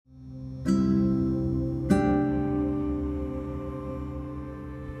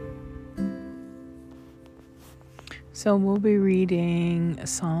So we'll be reading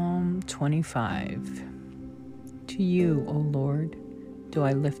Psalm 25. To you, O Lord, do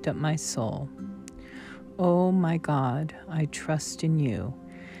I lift up my soul. O my God, I trust in you.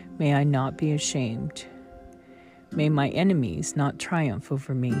 May I not be ashamed. May my enemies not triumph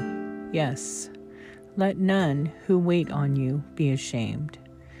over me. Yes, let none who wait on you be ashamed.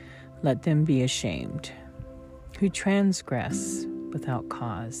 Let them be ashamed, who transgress without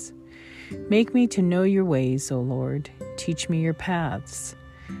cause. Make me to know your ways, O Lord. Teach me your paths.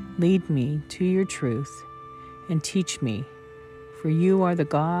 Lead me to your truth, and teach me. For you are the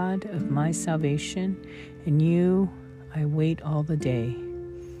God of my salvation, and you I wait all the day.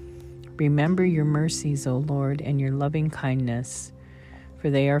 Remember your mercies, O Lord, and your loving kindness, for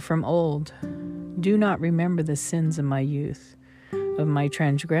they are from old. Do not remember the sins of my youth, of my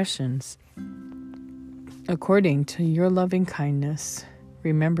transgressions. According to your loving kindness,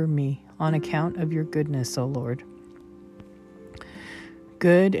 remember me on account of your goodness, O Lord.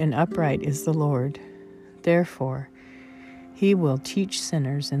 Good and upright is the Lord. Therefore, he will teach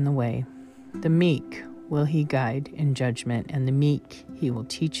sinners in the way. The meek will he guide in judgment, and the meek he will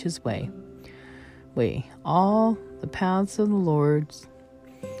teach his way. All the paths of the Lord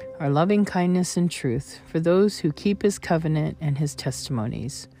are loving kindness and truth for those who keep his covenant and his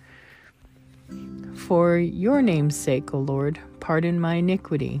testimonies. For your name's sake, O Lord, pardon my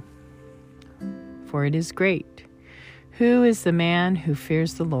iniquity, for it is great. Who is the man who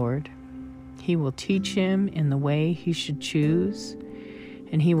fears the Lord? He will teach him in the way he should choose,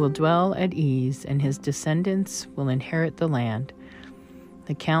 and he will dwell at ease, and his descendants will inherit the land.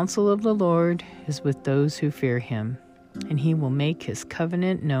 The counsel of the Lord is with those who fear him, and he will make his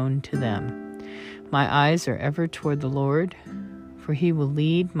covenant known to them. My eyes are ever toward the Lord, for he will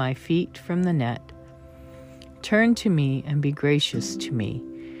lead my feet from the net. Turn to me and be gracious to me,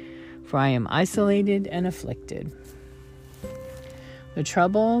 for I am isolated and afflicted. The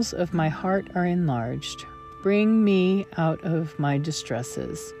troubles of my heart are enlarged. Bring me out of my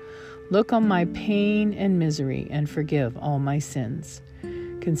distresses. Look on my pain and misery and forgive all my sins.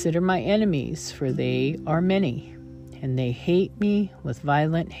 Consider my enemies, for they are many, and they hate me with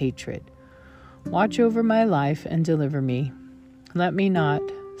violent hatred. Watch over my life and deliver me. Let me not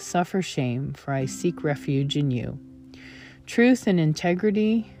suffer shame, for I seek refuge in you. Truth and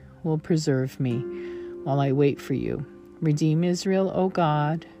integrity will preserve me while I wait for you. Redeem Israel, O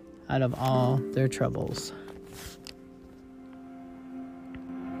God, out of all their troubles.